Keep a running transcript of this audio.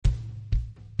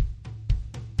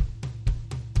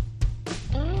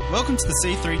Welcome to the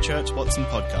C3 Church Watson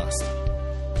podcast.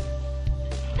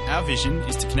 Our vision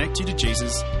is to connect you to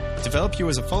Jesus, develop you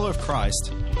as a follower of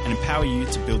Christ, and empower you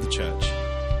to build the church.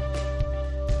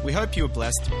 We hope you are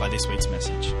blessed by this week's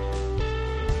message.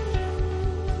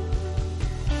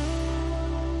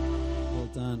 Well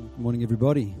done. Good morning,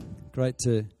 everybody. Great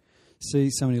to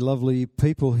see so many lovely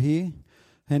people here.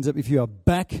 Hands up if you are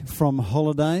back from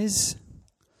holidays.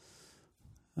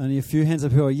 Only a few hands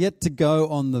up who are yet to go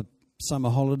on the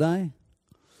summer holiday.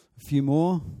 A few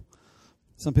more.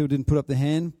 Some people didn't put up their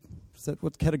hand.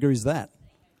 What category is that?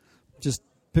 Just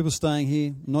people staying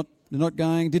here, they're not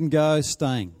going, didn't go,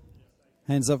 staying.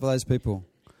 Hands up for those people.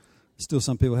 Still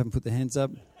some people haven't put their hands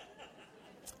up.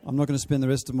 I'm not going to spend the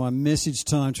rest of my message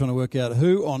time trying to work out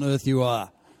who on earth you are.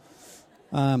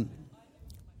 You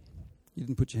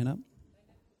didn't put your hand up?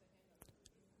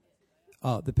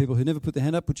 Oh, the people who never put their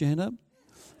hand up, put your hand up?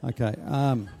 Okay.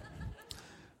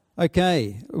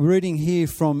 Okay, we're reading here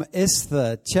from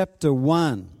Esther chapter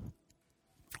 1,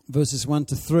 verses 1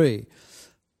 to 3.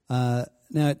 Now,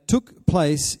 it took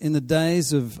place in the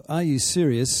days of, are you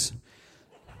serious?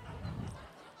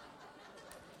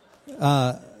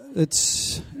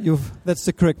 That's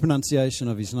the correct pronunciation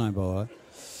of his name, by the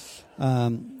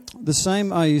way. The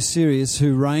same Ahasuerus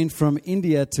who reigned from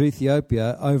India to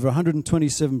Ethiopia over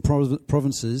 127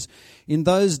 provinces. In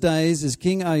those days, as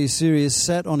King Ahasuerus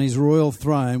sat on his royal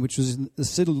throne, which was the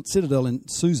citadel in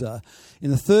Susa,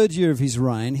 in the third year of his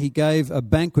reign, he gave a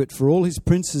banquet for all his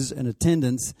princes and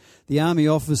attendants, the army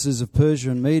officers of Persia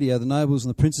and Media, the nobles and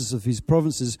the princes of his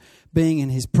provinces, being in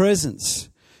his presence.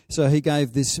 So he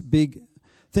gave this big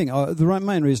thing. The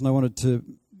main reason I wanted to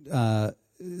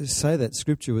say that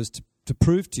scripture was to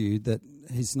prove to you that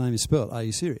his name is spelled, are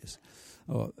you serious?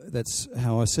 Oh, that's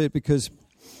how I see it, because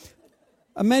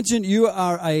imagine you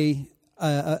are a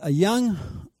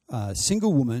young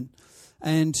single woman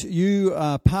and you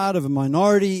are part of a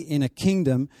minority in a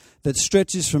kingdom that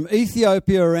stretches from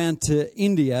Ethiopia around to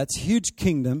India. It's a huge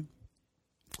kingdom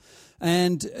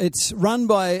and it's run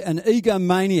by an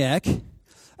egomaniac,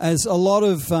 as a lot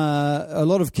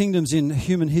of kingdoms in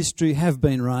human history have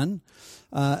been run.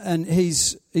 And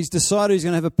he's decided he's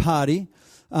going to have a party.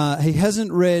 He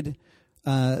hasn't read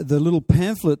the little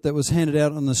pamphlet that was handed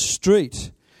out on the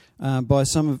street by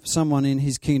someone in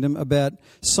his kingdom about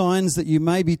signs that you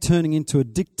may be turning into a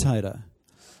dictator.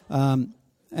 And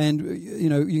you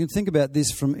know, you can think about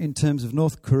this in terms of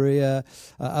North Korea,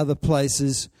 other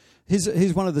places.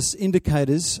 Here's one of the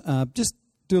indicators. Just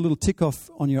do a little tick off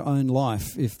on your own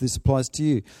life if this applies to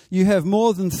you. You have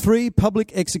more than 3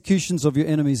 public executions of your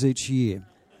enemies each year.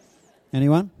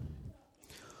 Anyone?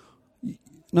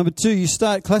 Number 2, you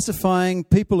start classifying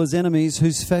people as enemies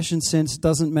whose fashion sense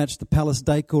doesn't match the palace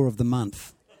decor of the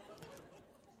month.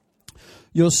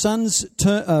 Your sons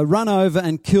run over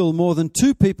and kill more than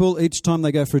 2 people each time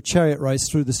they go for a chariot race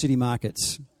through the city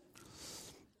markets.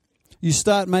 You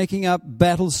start making up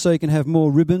battles so you can have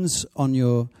more ribbons on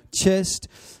your chest.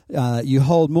 You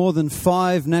hold more than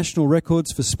 5 national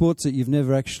records for sports that you've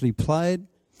never actually played.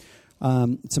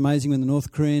 It's amazing when the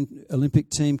North Korean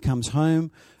Olympic team comes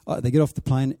home, they get off the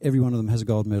plane, every one of them has a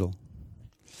gold medal.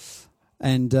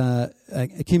 And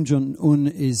Kim Jong-un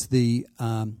is the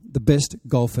best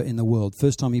golfer in the world.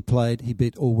 First time he played, he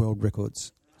beat all world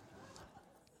records.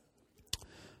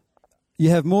 You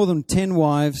have more than 10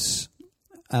 wives.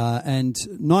 And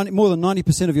more than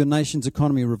 90% of your nation's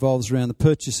economy revolves around the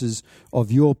purchases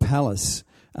of your palace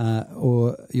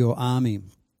or your army.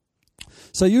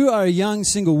 So you are a young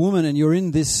single woman and you're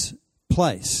in this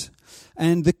place.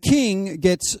 And the king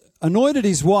gets annoyed at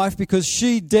his wife because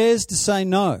she dares to say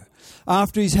no.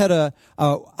 After he's had a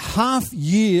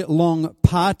half-year-long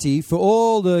party for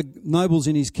all the nobles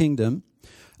in his kingdom,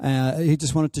 he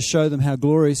just wanted to show them how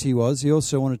glorious he was. He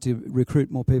also wanted to recruit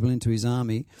more people into his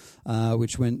army,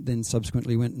 which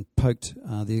subsequently went and poked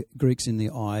the Greeks in the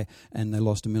eye, and they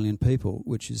lost 1 million people,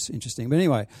 which is interesting. But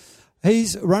anyway,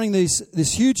 he's running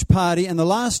this huge party, and the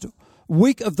last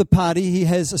week of the party, he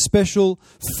has a special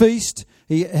feast.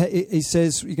 He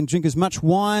says you can drink as much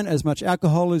wine, as much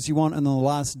alcohol as you want, and on the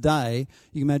last day,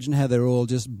 you can imagine how they're all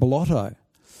just blotto.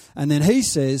 And then he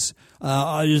says,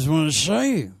 I just want to show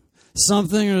you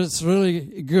something that's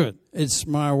really good. It's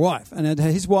my wife. And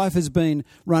his wife has been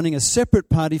running a separate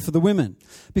party for the women,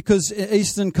 because in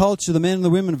Eastern culture, the men and the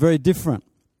women are very different.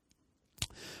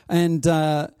 And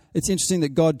it's interesting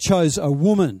that God chose a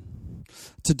woman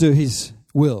to do his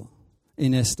will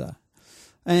in Esther.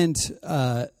 And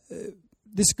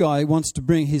this guy wants to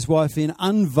bring his wife in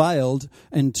unveiled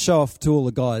and show off to all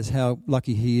the guys how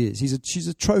lucky he is. She's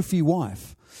a trophy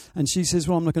wife. And she says,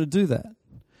 well, I'm not going to do that.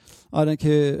 I don't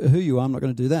care who you are, I'm not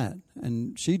going to do that.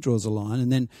 And she draws a line,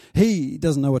 and then he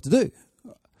doesn't know what to do.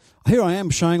 Here I am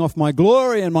showing off my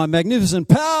glory and my magnificent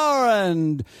power,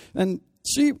 and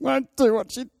she won't do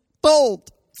what she told.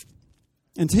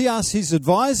 And he asks his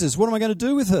advisors, what am I going to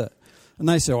do with her? And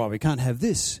they say, we can't have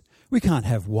this. We can't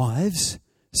have wives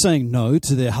saying no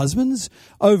to their husbands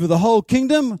over the whole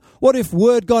kingdom. What if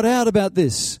word got out about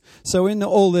this? So in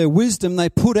all their wisdom, they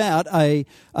put out a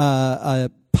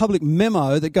public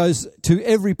memo that goes to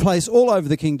every place all over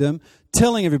the kingdom,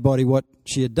 telling everybody what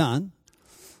she had done.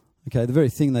 Okay, the very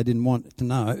thing they didn't want to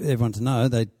know, everyone to know,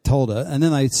 they told her. And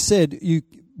then they said,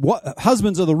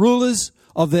 husbands are the rulers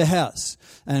of their house,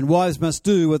 and wives must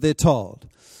do what they're told.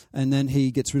 And then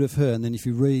he gets rid of her. And then if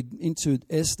you read into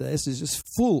Esther's just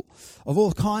full of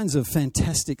all kinds of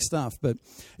fantastic stuff. But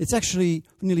it's actually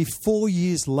nearly 4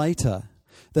 years later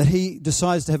that he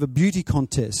decides to have a beauty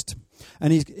contest.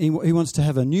 And he wants to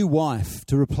have a new wife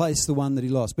to replace the one that he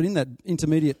lost. But in that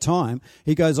intermediate time,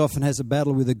 he goes off and has a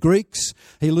battle with the Greeks.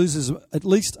 He loses at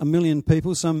least 1 million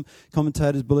people. Some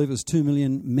commentators believe it was 2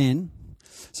 million men.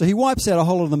 So he wipes out a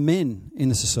whole lot of the men in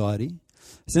the society.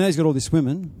 So now he's got all these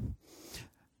women.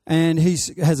 And he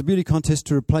has a beauty contest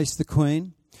to replace the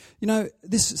queen. You know,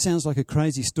 this sounds like a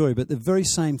crazy story, but the very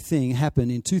same thing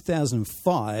happened in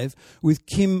 2005 with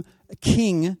King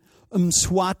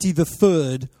Mswati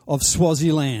III of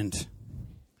Swaziland.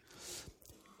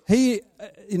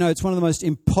 It's one of the most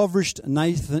impoverished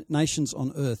nations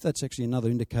on earth. That's actually another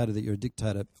indicator that you're a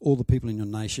dictator. All the people in your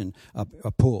nation are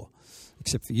poor,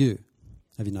 except for you.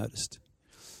 Have you noticed?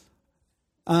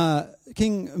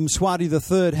 King Mswati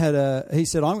III he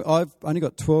said, I've only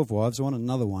got 12 wives, I want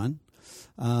another one.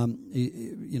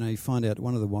 You find out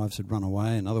one of the wives had run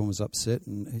away, another one was upset,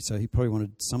 and so he probably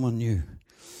wanted someone new.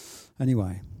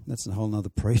 Anyway, that's a whole other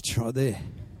preach right there.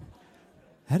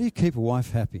 How do you keep a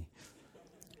wife happy?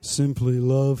 Simply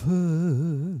love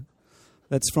her.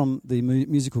 That's from the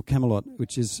musical Camelot,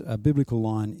 which is a biblical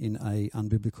line in a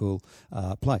unbiblical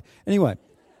play. Anyway,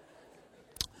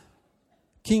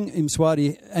 King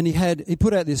Mswati, and he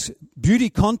put out this beauty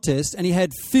contest, and he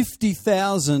had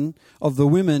 50,000 of the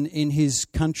women in his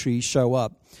country show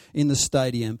up in the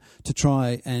stadium to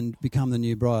try and become the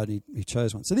new bride. He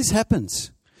chose one. So this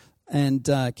happens. And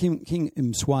King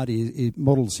Mswati, he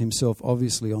models himself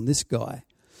obviously on this guy.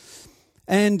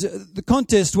 And the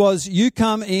contest was, you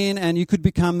come in and you could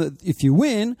become, if you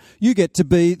win, you get to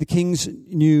be the king's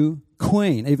new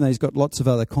queen, even though he's got lots of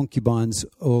other concubines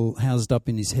all housed up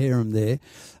in his harem there.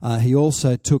 He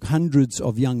also took hundreds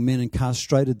of young men and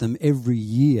castrated them every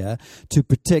year to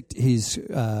protect his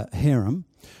harem,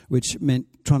 which meant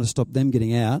trying to stop them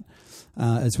getting out,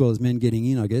 as well as men getting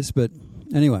in, I guess. But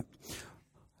anyway,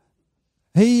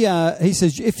 he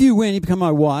says, if you win, you become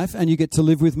my wife and you get to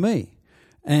live with me.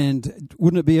 And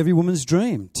wouldn't it be every woman's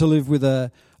dream to live with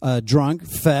a drunk,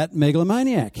 fat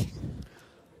megalomaniac?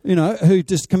 Who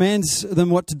just commands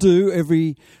them what to do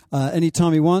any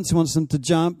time he wants them to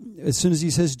jump as soon as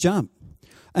he says jump.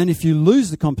 And if you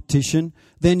lose the competition,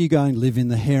 then you go and live in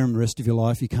the harem the rest of your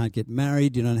life. You can't get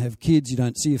married, you don't have kids, you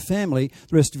don't see your family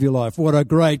the rest of your life. What a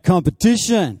great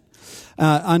competition.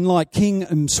 Unlike King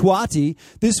Mswati,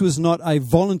 this was not a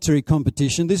voluntary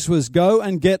competition. This was go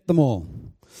and get them all.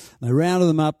 They rounded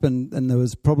them up, and there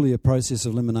was probably a process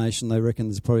of elimination. They reckon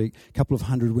there's probably a couple of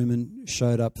hundred women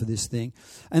showed up for this thing.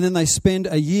 And then they spend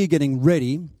a year getting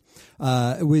ready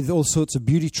with all sorts of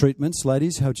beauty treatments.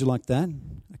 Ladies, how would you like that?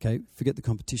 Okay, forget the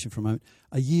competition for a moment.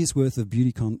 A year's worth of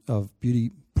beauty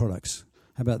products.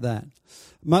 How about that?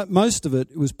 Most of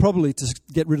it was probably to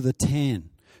get rid of the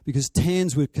tan, because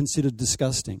tans were considered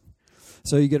disgusting.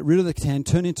 So you get rid of the tan,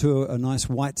 turn into a nice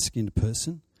white-skinned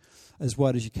person, as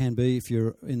white as you can be if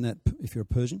you're a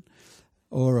Persian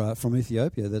or from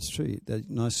Ethiopia. That's true. That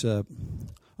nice. Okay,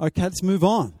 let's move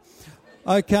on.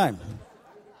 Okay.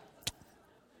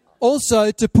 Also,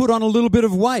 to put on a little bit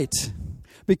of weight,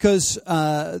 because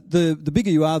the bigger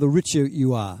you are, the richer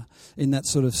you are in that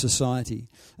sort of society,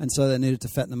 and so they needed to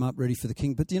fatten them up, ready for the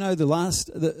king. But the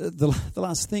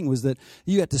last thing was that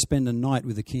you had to spend a night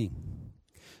with the king,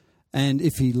 and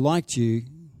if he liked you,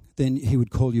 then he would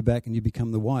call you back and you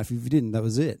become the wife. If you didn't, that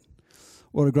was it.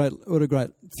 What a great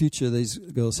future these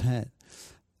girls had.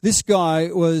 This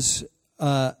guy was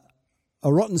a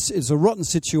rotten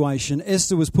situation.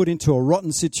 Esther was put into a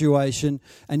rotten situation,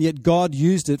 and yet God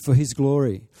used it for his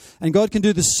glory. And God can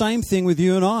do the same thing with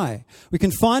you and I. We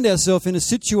can find ourselves in a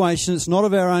situation that's not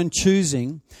of our own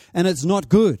choosing, and it's not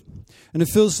good. And it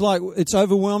feels like it's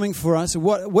overwhelming for us.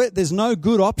 There's no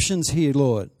good options here,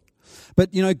 Lord.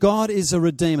 But, God is a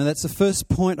redeemer. That's the first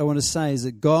point I want to say, is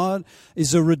that God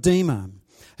is a redeemer.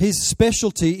 His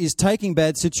specialty is taking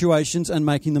bad situations and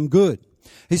making them good.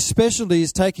 His specialty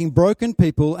is taking broken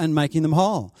people and making them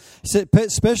whole. His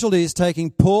specialty is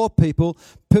taking poor people,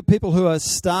 people who are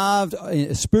starved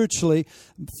spiritually,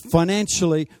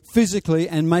 financially, physically,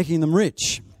 and making them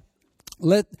rich.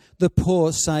 Let the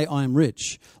poor say, I am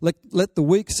rich. Let the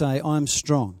weak say, I am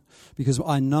strong, because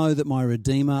I know that my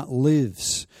Redeemer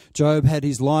lives. Job had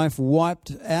his life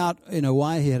wiped out in a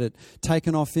way. He had it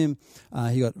taken off him.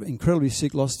 He got incredibly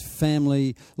sick, lost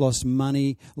family, lost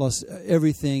money, lost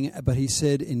everything. But he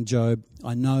said in Job,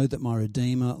 I know that my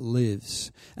Redeemer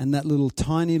lives. And that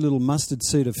tiny little mustard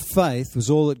seed of faith was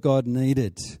all that God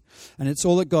needed. And it's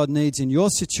all that God needs in your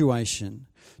situation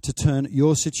to turn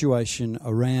your situation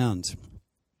around.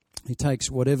 He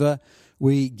takes whatever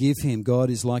we give him. God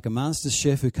is like a master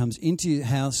chef who comes into your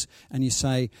house and you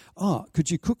say, oh, could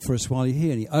you cook for us while you're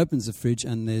here? And he opens the fridge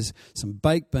and there's some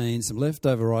baked beans, some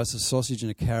leftover rice, a sausage and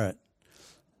a carrot.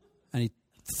 And he,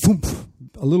 thump,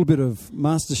 a little bit of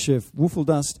master chef woofle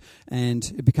dust and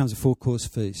it becomes a 4-course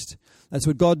feast. That's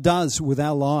what God does with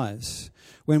our lives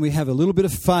when we have a little bit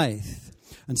of faith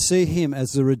and see him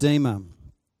as the Redeemer.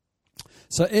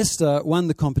 So Esther won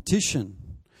the competition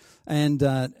and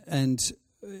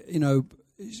you know,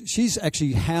 she's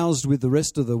actually housed with the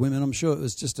rest of the women. I'm sure it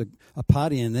was just a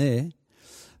party in there.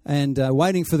 And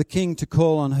waiting for the king to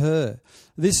call on her.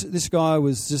 This guy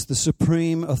was just the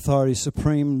supreme authority,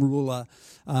 supreme ruler.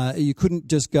 You couldn't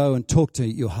just go and talk to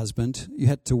your husband. You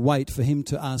had to wait for him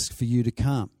to ask for you to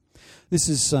come. This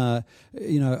is,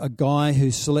 you know, a guy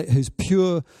whose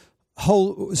pure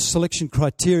whole selection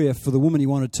criteria for the woman he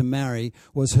wanted to marry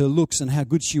was her looks and how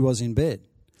good she was in bed.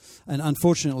 And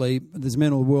unfortunately, there's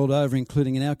men all the world over,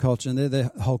 including in our culture, and they're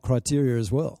their whole criteria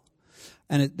as well.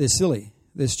 And they're silly.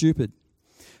 They're stupid.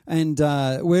 And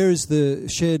where is the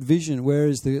shared vision? Where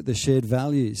is the shared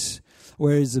values?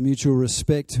 Where is the mutual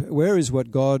respect? Where is what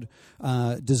God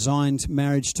designed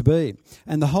marriage to be?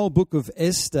 And the whole book of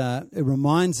Esther, it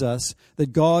reminds us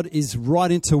that God is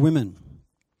right into women.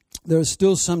 There are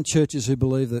still some churches who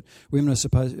believe that women are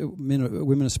supposed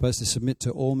to submit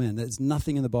to all men. There's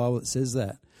nothing in the Bible that says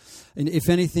that. And if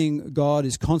anything, God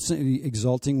is constantly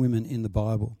exalting women in the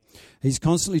Bible. He's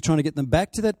constantly trying to get them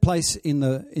back to that place in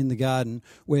the garden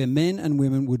where men and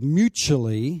women would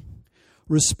mutually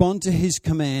respond to his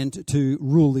command to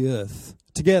rule the earth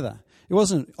together. It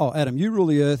wasn't, oh, Adam, you rule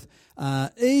the earth.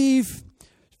 Eve,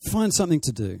 find something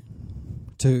to do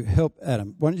to help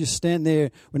Adam. Why don't you stand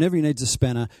there whenever he needs a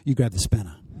spanner, you grab the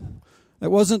spanner. That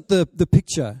wasn't the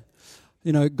picture.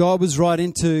 You know, God was right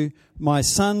into my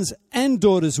sons and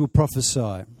daughters will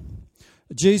prophesy.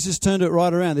 Jesus turned it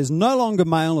right around. There's no longer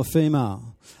male or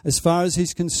female as far as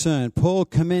he's concerned. Paul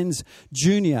commends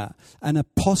Junia, an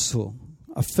apostle,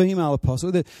 a female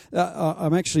apostle.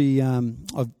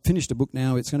 I've finished a book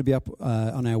now. It's going to be up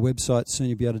on our website soon.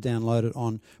 You'll be able to download it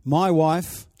on My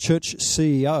Wife, Church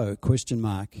CEO, ?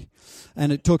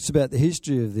 And it talks about the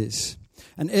history of this.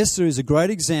 And Esther is a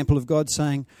great example of God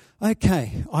saying,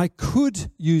 okay, I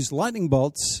could use lightning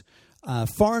bolts,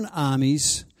 foreign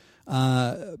armies,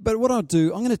 but what I'll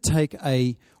do, I'm going to take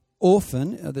a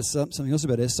orphan, there's something else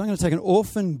about Esther, I'm going to take an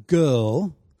orphan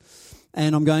girl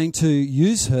and I'm going to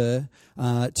use her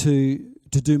to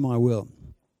do my will.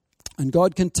 And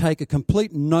God can take a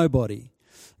complete nobody.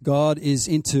 God is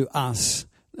into us.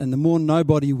 And the more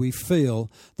nobody we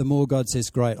feel, the more God says,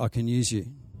 great, I can use you.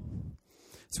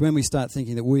 It's when we start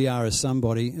thinking that we are a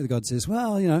somebody, God says,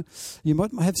 well, you know, you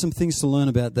might have some things to learn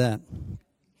about that.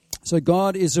 So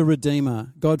God is a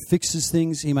redeemer. God fixes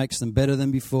things. He makes them better than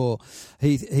before.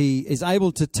 He is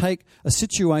able to take a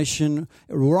situation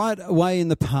right away in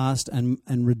the past and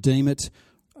redeem it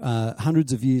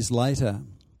hundreds of years later.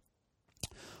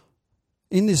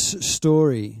 In this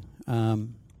story,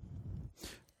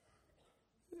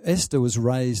 Esther was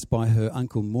raised by her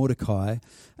uncle Mordecai,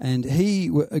 and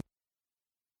he...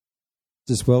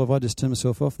 as well, if I just turn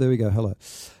myself off, there we go, hello.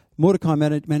 Mordecai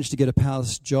managed to get a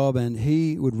palace job, and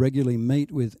he would regularly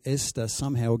meet with Esther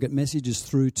somehow or get messages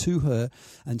through to her,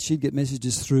 and she'd get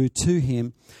messages through to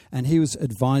him, and he was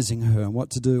advising her on what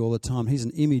to do all the time. He's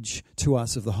an image to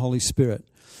us of the Holy Spirit.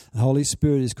 The Holy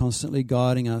Spirit is constantly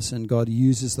guiding us, and God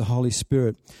uses the Holy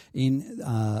Spirit in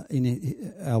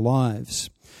our lives.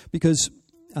 Because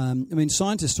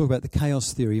scientists talk about the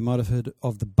chaos theory. You might have heard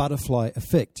of the butterfly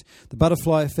effect. The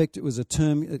butterfly effect, it was a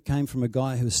term that came from a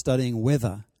guy who was studying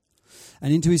weather.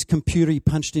 And into his computer, he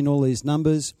punched in all these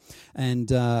numbers and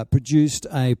produced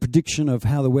a prediction of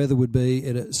how the weather would be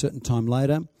at a certain time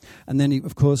later. And then,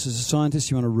 of course, as a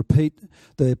scientist, you want to repeat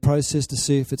the process to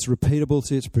see if it's repeatable,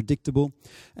 see if it's predictable.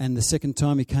 And the second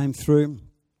time he came through,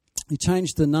 He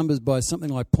changed the numbers by something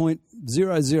like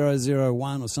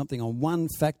 0.0001 or something on one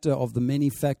factor of the many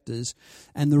factors,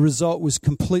 and the result was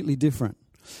completely different.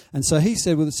 And so he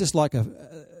said, well, it's just like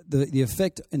the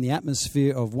effect in the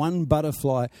atmosphere of one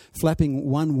butterfly flapping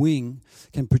one wing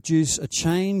can produce a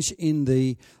change in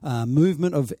the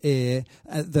movement of air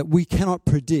that we cannot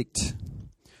predict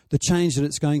the change that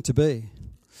it's going to be.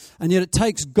 And yet it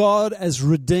takes God as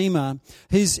Redeemer,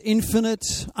 His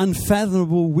infinite,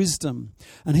 unfathomable wisdom,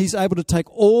 and He's able to take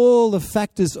all the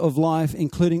factors of life,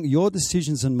 including your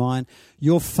decisions and mine,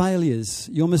 your failures,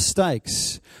 your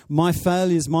mistakes, my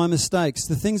failures, my mistakes,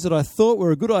 the things that I thought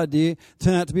were a good idea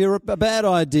turn out to be a bad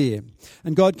idea.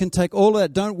 And God can take all of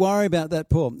that. Don't worry about that,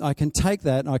 Paul. I can take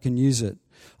that and I can use it.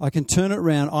 I can turn it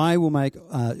around. I will make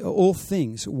all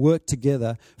things work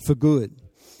together for good.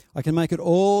 I can make it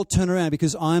all turn around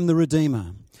because I'm the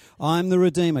Redeemer. I'm the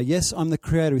Redeemer. Yes, I'm the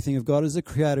Creator. We think of God as the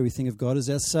Creator. We think of God as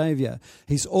our Saviour.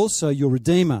 He's also your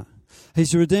Redeemer. He's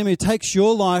the Redeemer who takes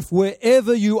your life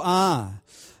wherever you are.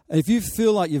 If you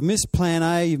feel like you've missed plan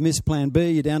A, you've missed plan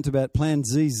B, you're down to about plan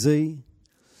ZZ,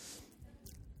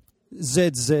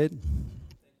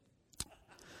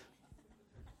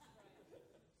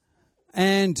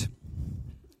 and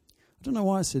I don't know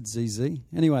why I said ZZ.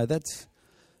 Anyway, that's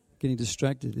getting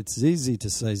distracted. It's easy to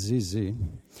say ZZ.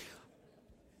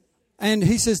 And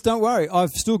he says, don't worry,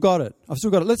 I've still got it. I've still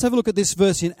got it. Let's have a look at this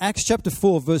verse in Acts chapter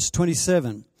 4, verse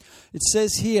 27. It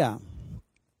says here,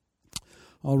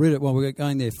 I'll read it while we're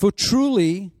going there. For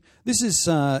truly, this is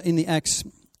in the Acts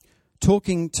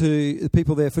talking to the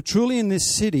people there. For truly in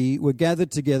this city were gathered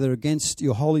together against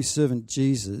your holy servant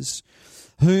Jesus,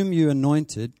 whom you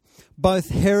anointed, both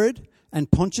Herod and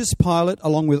Pontius Pilate,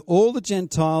 along with all the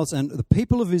Gentiles and the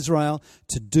people of Israel,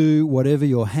 to do whatever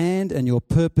your hand and your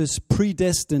purpose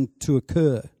predestined to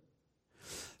occur.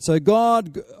 So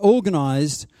God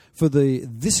organized for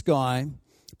this guy,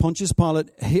 Pontius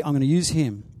Pilate. I'm going to use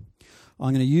him.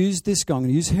 I'm going to use this guy. I'm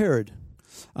going to use Herod.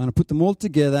 I'm going to put them all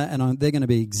together, and they're going to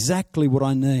be exactly what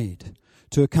I need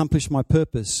to accomplish my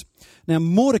purpose. Now,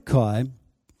 Mordecai,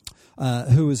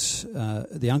 who was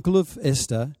the uncle of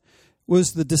Esther,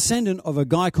 was the descendant of a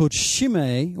guy called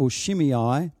Shimei.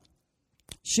 Shimei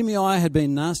had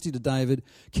been nasty to David,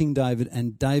 King David,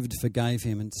 and David forgave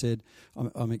him and said,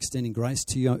 I'm extending grace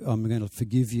to you, I'm going to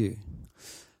forgive you.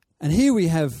 And here we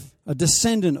have a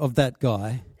descendant of that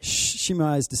guy,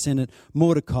 Shimei's descendant,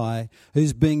 Mordecai,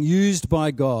 who's being used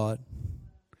by God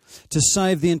to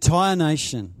save the entire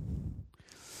nation.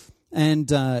 And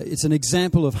it's an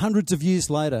example of hundreds of years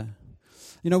later.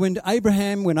 You know, when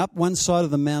Abraham went up one side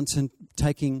of the mountain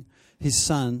taking his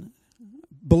son,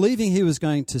 believing he was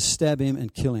going to stab him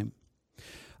and kill him,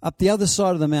 up the other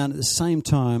side of the mountain at the same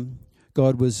time,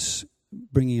 God was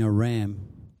bringing a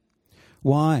ram.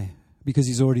 Why? Because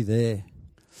He's already there.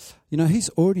 You know, He's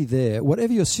already there.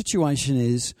 Whatever your situation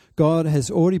is, God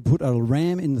has already put a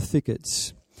ram in the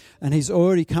thickets. And He's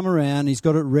already come around. He's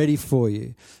got it ready for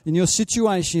you. In your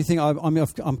situation, you think,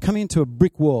 I'm coming into a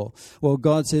brick wall. Well,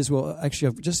 God says, well,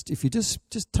 actually, if you just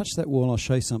touch that wall, I'll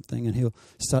show you something, and He'll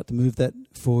start to move that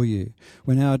for you.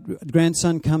 When our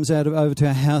grandson comes over to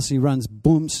our house, he runs,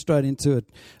 boom, straight into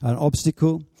an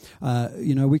obstacle.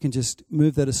 We can just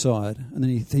move that aside, and then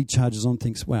he charges on,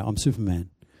 thinks, wow, I'm Superman.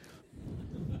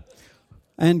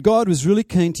 And God was really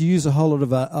keen to use a whole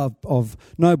lot of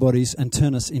nobodies and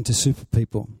turn us into super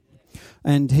people.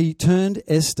 And He turned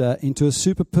Esther into a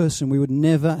super person. We would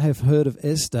never have heard of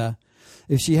Esther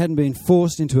if she hadn't been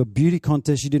forced into a beauty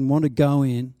contest she didn't want to go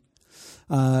in.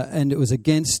 And it was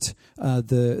against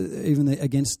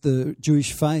against the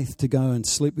Jewish faith to go and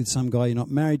sleep with some guy you're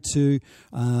not married to,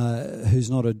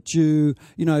 who's not a Jew.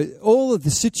 You know, all of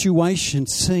the situation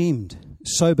seemed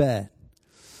so bad.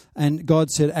 And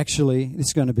God said, actually,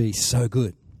 it's going to be so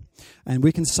good. And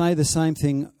we can say the same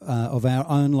thing of our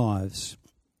own lives.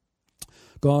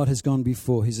 God has gone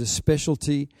before. His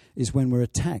specialty is when we're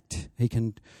attacked. He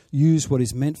can use what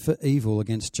is meant for evil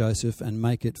against Joseph and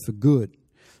make it for good.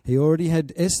 He already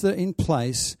had Esther in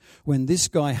place when this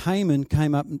guy Haman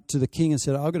came up to the king and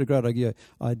said, I've got a great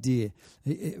idea.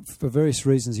 For various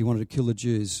reasons he wanted to kill the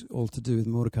Jews, all to do with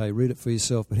Mordecai. Read it for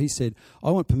yourself. But he said, I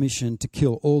want permission to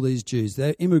kill all these Jews.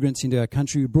 They're immigrants into our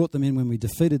country. We brought them in when we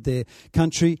defeated their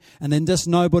country. And then just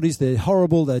nobodies. They're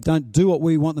horrible. They don't do what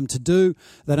we want them to do.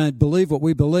 They don't believe what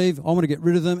we believe. I want to get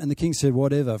rid of them. And the king said,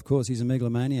 whatever. Of course, he's a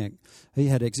megalomaniac. He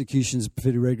had executions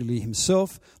pretty regularly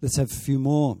himself. Let's have a few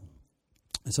more.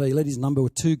 And so he let his number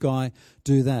 2 guy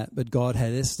do that, but God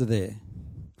had Esther there.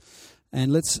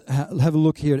 And let's have a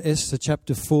look here at Esther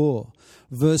chapter 4,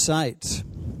 verse 8.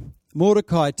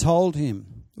 Mordecai told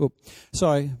him,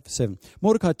 7.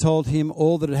 Mordecai told him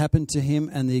all that had happened to him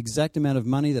and the exact amount of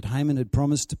money that Haman had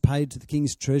promised to pay to the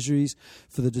king's treasuries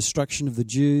for the destruction of the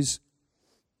Jews.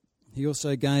 He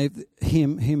also gave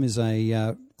him is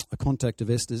a contact of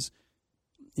Esther's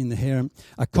in the harem,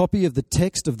 a copy of the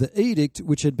text of the edict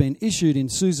which had been issued in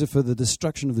Susa for the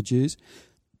destruction of the Jews.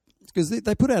 Because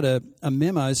they put out a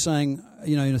memo saying,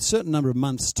 in a certain number of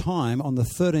months' time, on the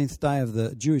 13th day of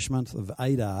the Jewish month of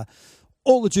Adar,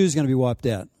 all the Jews are going to be wiped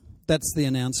out. That's the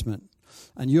announcement.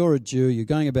 And you're a Jew, you're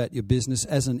going about your business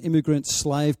as an immigrant,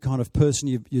 slave kind of person,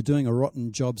 you're doing a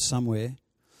rotten job somewhere.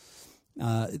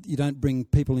 You don't bring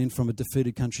people in from a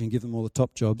defeated country and give them all the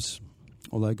top jobs,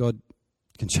 although God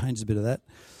can change a bit of that,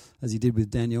 as he did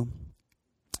with Daniel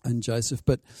and Joseph.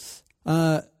 But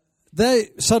they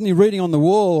suddenly reading on the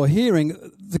wall or hearing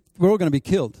we're all going to be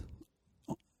killed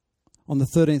on the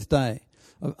 13th day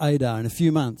of Adar in a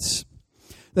few months.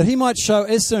 That he might show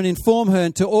Esther and inform her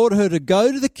and to order her to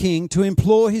go to the king to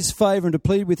implore his favour and to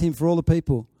plead with him for all the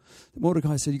people.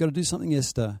 Mordecai said, you've got to do something,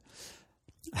 Esther.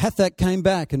 Hathach came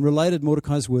back and related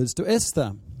Mordecai's words to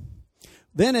Esther.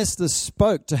 Then Esther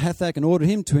spoke to Hathach and ordered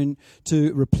him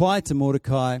to reply to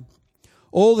Mordecai,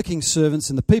 all the king's servants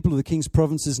and the people of the king's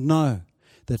provinces know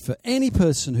that for any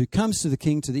person who comes to the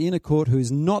king to the inner court who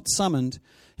is not summoned,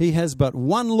 he has but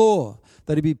one law,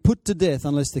 that he be put to death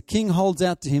unless the king holds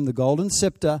out to him the golden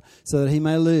scepter so that he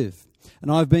may live.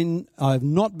 And I have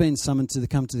not been summoned to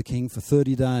come to the king for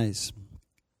 30 days.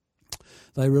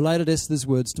 They related Esther's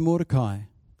words to Mordecai.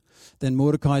 Then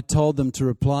Mordecai told them to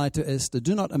reply to Esther,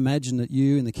 do not imagine that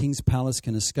you in the king's palace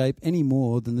can escape any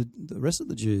more than the rest of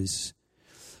the Jews.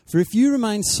 For if you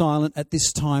remain silent at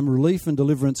this time, relief and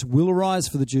deliverance will arise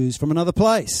for the Jews from another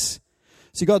place.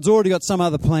 See, God's already got some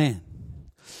other plan.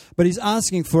 But he's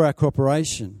asking for our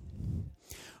cooperation.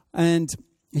 And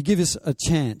he gives us a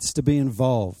chance to be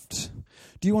involved.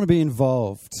 Do you want to be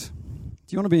involved?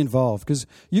 Do you want to be involved? Because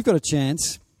you've got a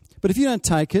chance. But if you don't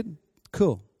take it,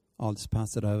 cool. I'll just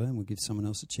pass it over and we'll give someone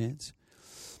else a chance.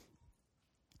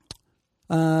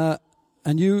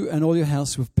 And you and all your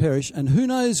house will perish. And who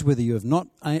knows whether you have not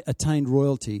attained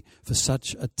royalty for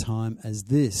such a time as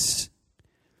this.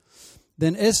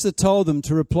 Then Esther told them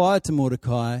to reply to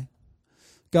Mordecai,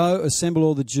 go, assemble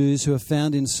all the Jews who are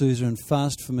found in Susa and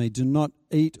fast for me. Do not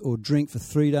eat or drink for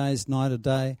 3 days, night or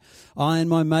day. I and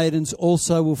my maidens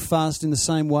also will fast in the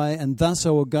same way, and thus I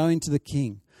will go into the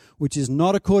king, which is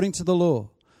not according to the law.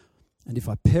 And if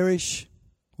I perish,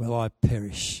 well, I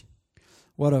perish.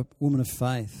 What a woman of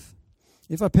faith.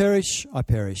 If I perish, I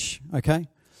perish. Okay?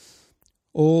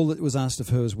 All that was asked of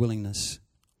her was willingness.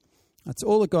 That's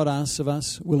all that God asks of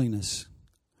us, willingness.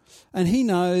 And he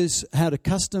knows how to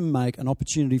custom make an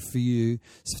opportunity for you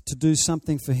to do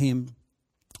something for him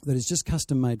that is just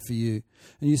custom made for you.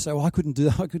 And you say, well, I couldn't do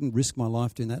that. I couldn't risk my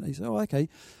life doing that. And you say, oh, okay.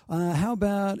 How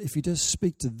about if you just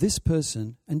speak to this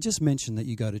person and just mention that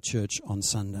you go to church on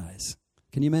Sundays?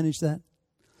 Can you manage that?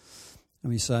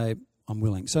 And we say, I'm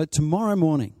willing. So tomorrow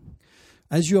morning,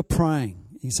 as you're praying,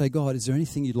 you say, God, is there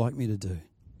anything you'd like me to do?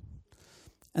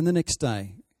 And the next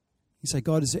day, you say,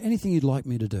 God, is there anything you'd like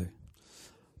me to do?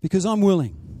 Because I'm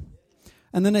willing.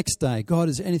 And the next day, God,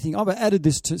 is there anything, I've added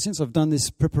this to, since I've done this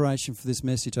preparation for this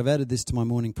message, I've added this to my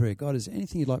morning prayer. God, is there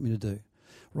anything you'd like me to do?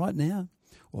 Right now,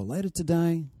 or later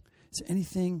today, is there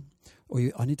anything,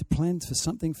 I need to plan for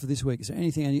something for this week, is there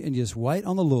anything, and you just wait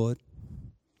on the Lord.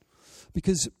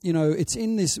 Because, it's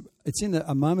in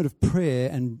a moment of prayer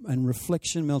and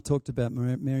reflection. Mel talked about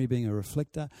Mary being a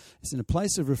reflector. It's in a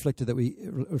place of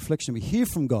reflection we hear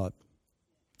from God.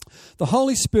 The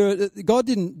Holy Spirit, God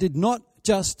did not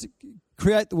just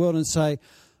create the world and say,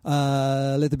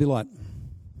 let there be light.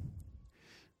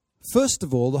 First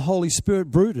of all, the Holy Spirit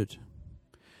brooded.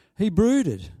 He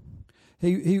brooded.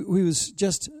 He was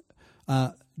just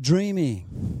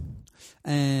dreaming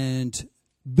and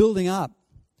building up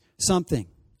something.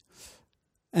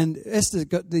 And Esther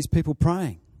got these people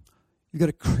praying. You've got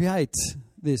to create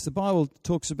this. The Bible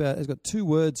talks about, it's got 2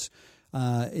 words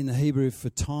in the Hebrew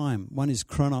for time. One is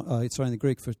chronos, in the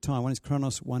Greek for time. One is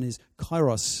chronos, one is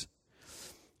kairos.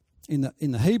 In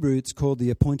the Hebrew, it's called the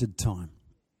appointed time.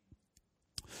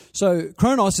 So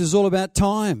chronos is all about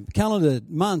time, calendar,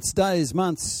 months, days,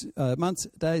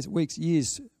 weeks,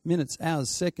 years, minutes, hours,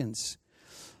 seconds.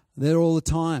 They're all the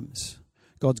times.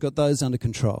 God's got those under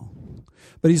control.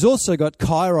 But he's also got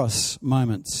kairos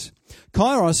moments.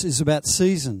 Kairos is about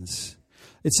seasons.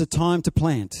 It's a time to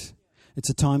plant. It's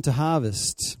a time to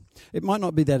harvest. It might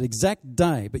not be that exact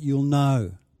day, but you'll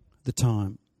know the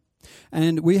time.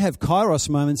 And we have kairos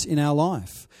moments in our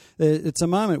life. It's a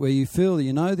moment where you feel that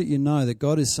you know that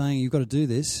God is saying you've got to do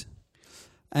this.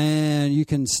 and you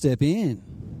can step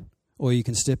in or you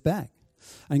can step back.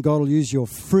 And God will use your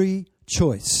free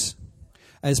choice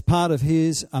as part of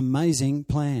his amazing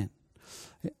plan.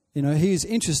 You know, he is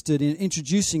interested in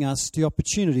introducing us to the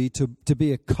opportunity to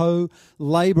be a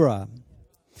co-labourer.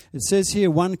 It says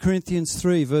here, 1 Corinthians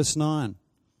 3, verse 9,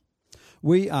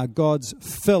 we are God's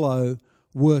fellow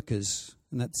workers.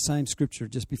 And that same scripture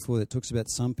just before that talks about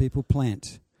some people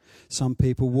plant, some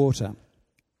people water.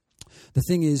 The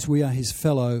thing is, we are his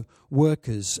fellow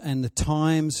workers, and the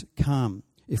times come.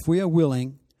 If we are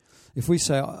willing, if we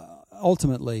say,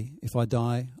 ultimately, if I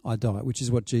die, I die, which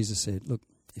is what Jesus said. Look,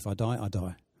 if I die, I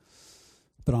die.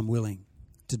 But I'm willing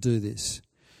to do this.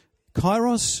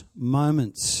 Kairos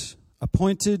moments,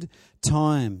 appointed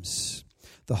times.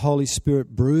 The Holy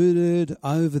Spirit brooded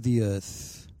over the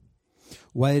earth,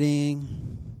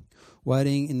 waiting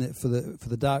for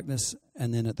the darkness,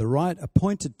 and then at the right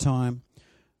appointed time,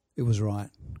 it was right.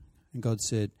 And God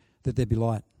said that there be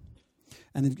light.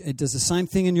 And it does the same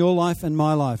thing in your life and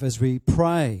my life as we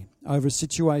pray over a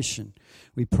situation.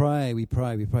 We pray.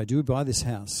 Do we buy this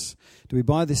house? Do we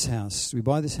buy this house? Do we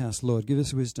buy this house? Lord, give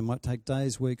us wisdom. Might take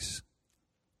days, weeks.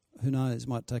 Who knows?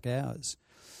 Might take hours.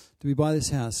 Do we buy this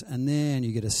house? And then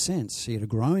you get a sense, you get a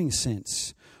growing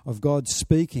sense of God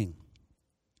speaking.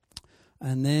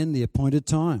 And then the appointed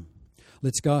time.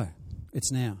 Let's go.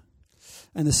 It's now.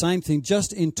 And the same thing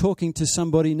just in talking to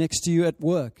somebody next to you at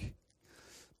work.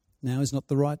 Now is not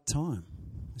the right time.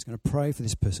 I was going to pray for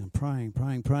this person. Praying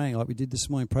like we did this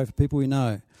morning. Pray for people we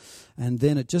know. And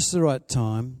then at just the right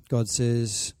time, God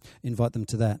says, invite them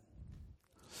to that.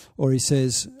 Or he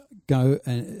says, go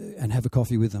and have a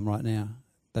coffee with them right now.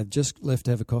 They've just left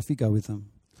to have a coffee, go with them.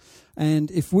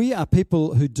 And if we are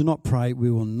people who do not pray,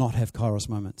 we will not have Kairos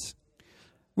moments.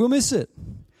 We'll miss it.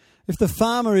 If the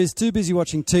farmer is too busy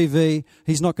watching TV,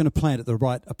 he's not going to plant at the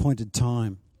right appointed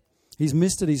time. He's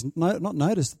missed it. He's not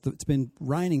noticed that it's been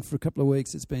raining for a couple of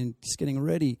weeks. It's been just getting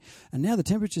ready. And now the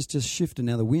temperature's just shifted.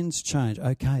 Now the winds change.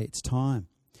 Okay, it's time.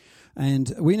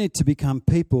 And we need to become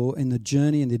people in the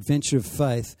journey and the adventure of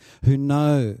faith who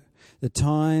know the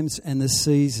times and the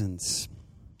seasons.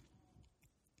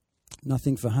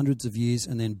 Nothing for hundreds of years,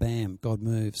 and then bam, God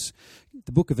moves.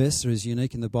 The book of Esther is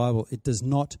unique in the Bible. It does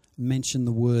not mention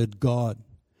the word God.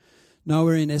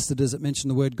 Nowhere in Esther does it mention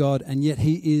the word God, and yet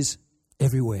he is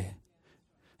everywhere.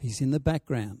 He's in the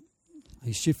background.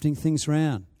 He's shifting things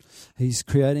around. He's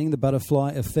creating the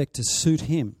butterfly effect to suit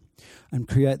him and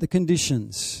create the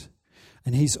conditions.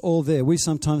 And he's all there. We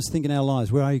sometimes think in our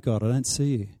lives, where are you, God? I don't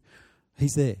see you.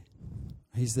 He's there.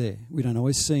 He's there. We don't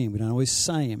always see him. We don't always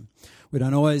say him. We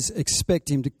don't always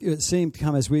expect him to see him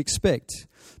come as we expect.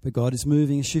 But God is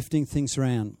moving and shifting things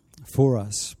around for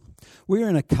us. We are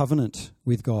in a covenant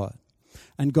with God.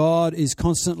 And God is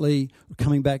constantly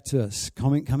coming back to us,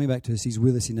 coming back to us. He's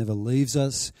with us. He never leaves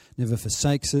us, never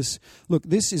forsakes us. Look,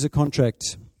 this is a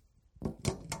contract.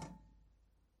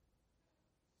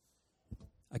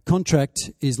 A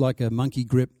contract is like a monkey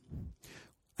grip.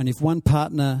 And if one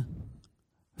partner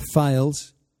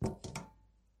fails,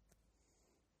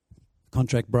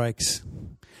 contract breaks.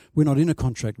 We're not in a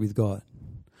contract with God.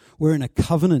 We're in a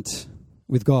covenant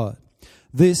with God.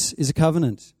 This is a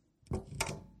covenant.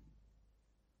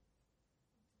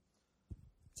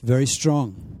 It's very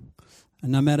strong.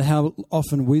 And no matter how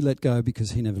often we let go,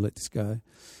 because he never lets go,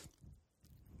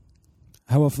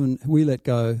 how often we let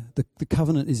go, the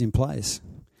covenant is in place.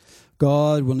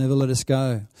 God will never let us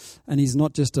go. And he's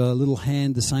not just a little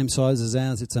hand the same size as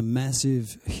ours. It's a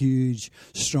massive, huge,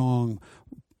 strong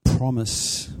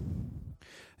promise.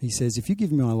 He says, if you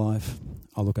give me my life,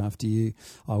 I'll look after you.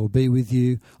 I will be with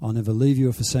you. I'll never leave you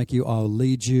or forsake you. I will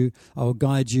lead you. I will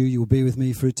guide you. You will be with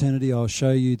me for eternity. I'll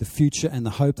show you the future and the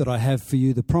hope that I have for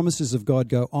you. The promises of God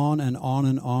go on and on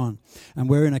and on. And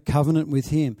we're in a covenant with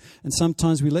him. And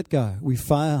sometimes we let go. We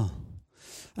fail.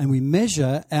 And we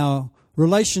measure our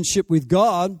relationship with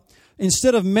God.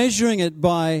 Instead of measuring it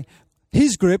by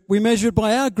his grip, we measure it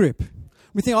by our grip.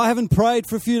 We think, I haven't prayed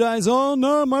for a few days. Oh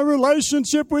no, my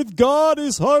relationship with God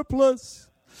is hopeless.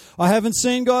 I haven't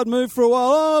seen God move for a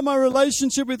while. Oh, my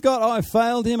relationship with God, I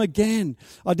failed him again.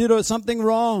 I did something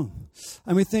wrong.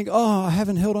 And we think, oh, I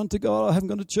haven't held on to God. I haven't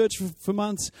gone to church for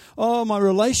months. Oh, my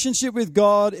relationship with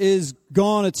God is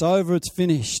gone. It's over. It's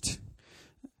finished.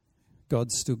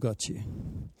 God's still got you.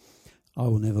 I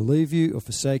will never leave you or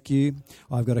forsake you.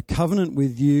 I've got a covenant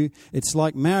with you. It's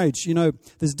like marriage. You know,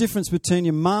 there's a difference between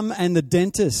your mum and the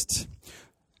dentist.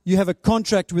 You have a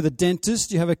contract with a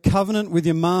dentist. You have a covenant with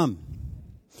your mum.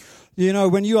 You know,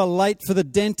 when you are late for the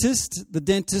dentist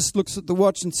looks at the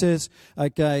watch and says,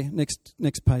 okay,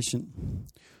 next patient.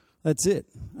 That's it.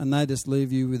 And they just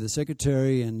leave you with a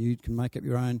secretary, and you can make up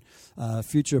your own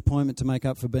future appointment to make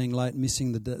up for being late,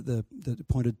 missing the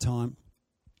appointed time.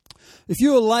 If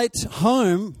you're late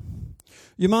home,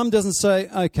 your mum doesn't say,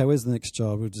 okay, where's the next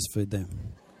child? We'll just feed them.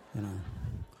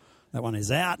 That one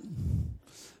is out.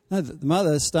 No, the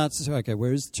mother starts to say, okay,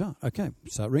 where is the child? Okay,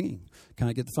 start ringing.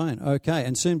 Can't get the phone. Okay,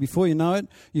 and soon before you know it,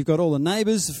 you've got all the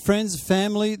neighbours, friends,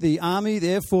 family, the army, the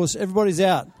Air Force, everybody's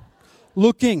out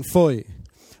looking for you.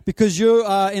 Because you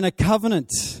are in a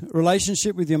covenant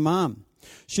relationship with your mum.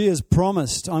 She has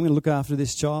promised, I'm going to look after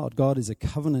this child. God is a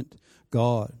covenant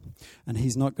God, and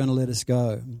He's not going to let us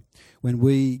go. When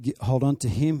we hold on to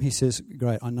Him, He says,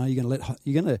 great, I know you're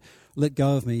going to let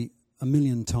go of me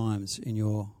 1,000,000 times in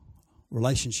your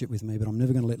relationship with me, but I'm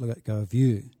never going to let go of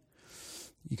you.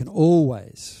 You can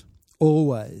always,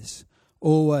 always,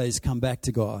 always come back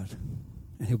to God,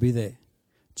 and He'll be there,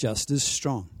 just as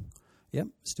strong. Yep,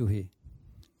 still here.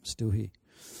 Still here.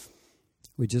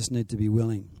 We just need to be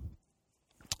willing.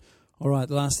 All right,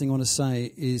 the last thing I want to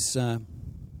say is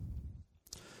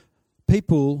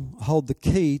people hold the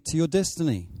key to your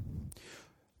destiny.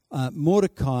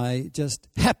 Mordecai just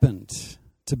happened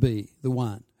to be the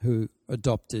one who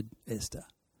adopted Esther.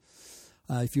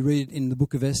 If you read in the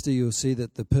book of Esther, you'll see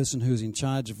that the person who's in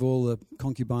charge of all the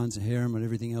concubines and harem and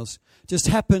everything else just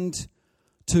happened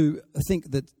to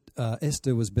think that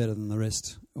Esther was better than the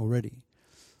rest already.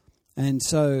 And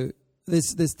so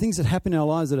there's things that happen in our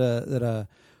lives that are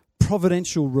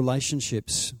providential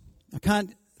relationships. I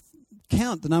can't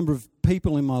count the number of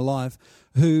people in my life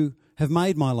who have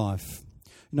made my life.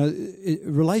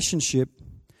 Relationship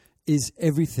is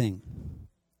everything.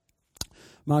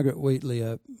 Margaret Wheatley,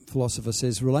 a philosopher,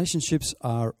 says relationships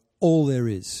are all there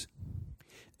is.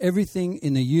 Everything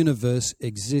in the universe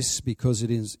exists because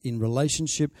it is in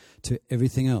relationship to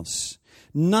everything else.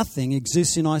 Nothing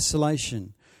exists in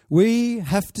isolation. We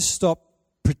have to stop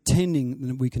pretending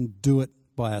that we can do it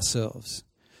by ourselves,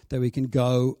 that we can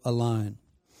go alone.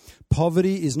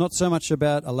 Poverty is not so much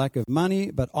about a lack of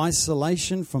money, but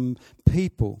isolation from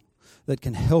people that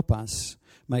can help us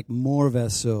make more of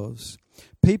ourselves.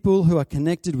 People who are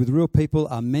connected with real people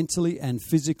are mentally and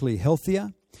physically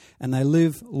healthier, and they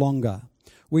live longer.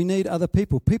 We need other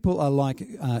people. People are like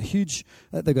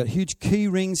they've got huge key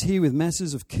rings here with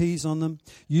masses of keys on them.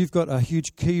 You've got a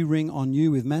huge key ring on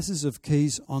you with masses of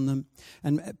keys on them.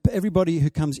 And everybody who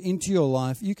comes into your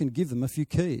life, you can give them a few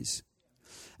keys.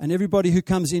 And everybody who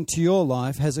comes into your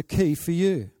life has a key for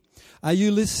you. Are you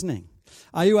listening?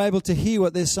 Are you able to hear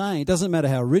what they're saying? It doesn't matter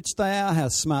how rich they are, how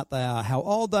smart they are, how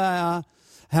old they are,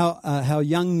 how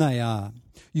young they are.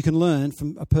 You can learn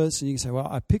from a person. You can say, well,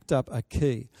 I picked up a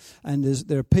key. And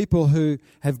there are people who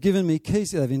have given me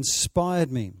keys. They've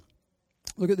inspired me.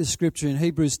 Look at this scripture in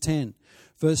Hebrews 10,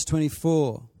 verse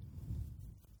 24.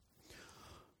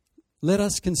 Let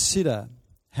us consider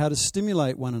how to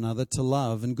stimulate one another to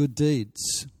love and good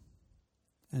deeds.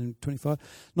 And 25,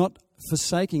 not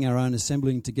forsaking our own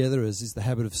assembling together as is the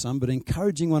habit of some, but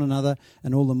encouraging one another,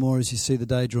 and all the more as you see the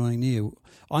day drawing near.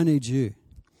 I need you.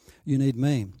 You need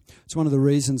me. It's one of the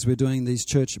reasons we're doing these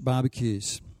church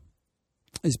barbecues,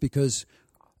 is because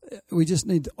we just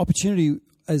need opportunity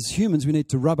as humans. We need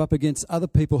to rub up against other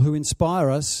people who inspire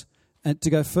us and to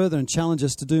go further and challenge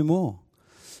us to do more.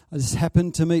 I just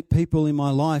happened to meet people in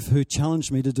my life who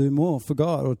challenged me to do more for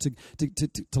God, or to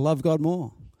love God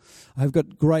more. I've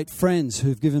got great friends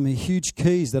who've given me huge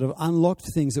keys that have unlocked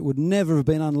things that would never have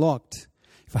been unlocked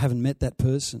if I haven't met that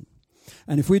person.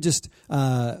 And if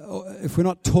we're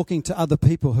not talking to other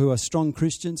people who are strong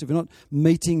Christians, if we're not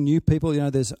meeting new people,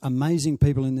 there's amazing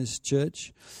people in this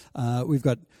church. We've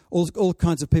got all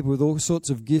kinds of people with all sorts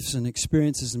of gifts and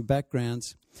experiences and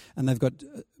backgrounds, and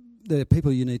there are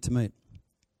people you need to meet.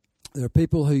 There are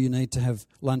people who you need to have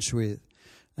lunch with.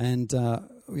 And,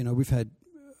 we've had,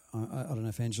 I don't know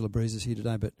if Angela Breeze is here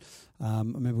today, but I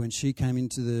remember when she came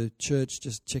into the church,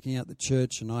 just checking out the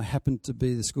church, and I happened to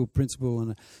be the school principal,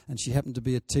 and she happened to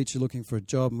be a teacher looking for a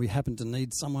job, and we happened to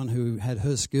need someone who had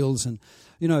her skills. And,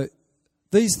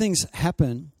 these things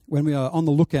happen when we are on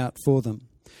the lookout for them.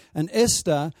 And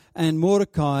Esther and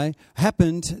Mordecai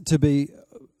happened to be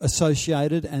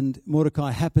associated, and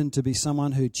Mordecai happened to be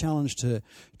someone who challenged her,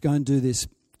 go and do this.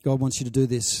 God wants you to do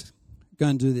this. Go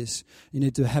and do this. You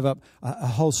need to have up a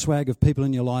whole swag of people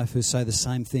in your life who say the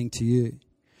same thing to you.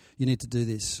 You need to do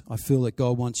this. I feel that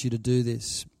God wants you to do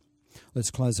this.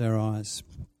 Let's close our eyes.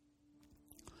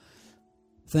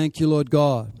 Thank you, Lord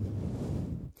God.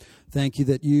 Thank you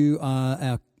that you are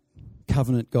our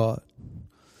covenant God.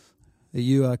 That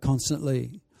you are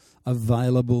constantly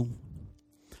available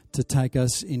to take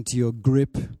us into your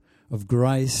grip of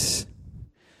grace.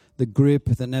 the grip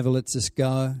that never lets us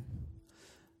go.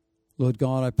 Lord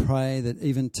God, I pray that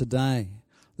even today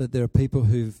that there are people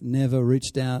who've never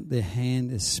reached out their hand,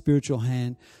 their spiritual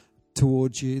hand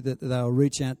towards you, that they'll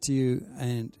reach out to you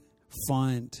and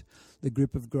find the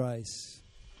grip of grace.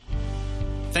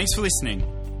 Thanks for listening.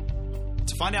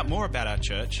 To find out more about our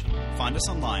church, find us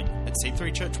online at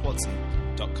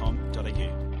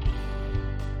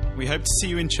c3churchwatson.com.au. We hope to see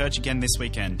you in church again this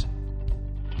weekend.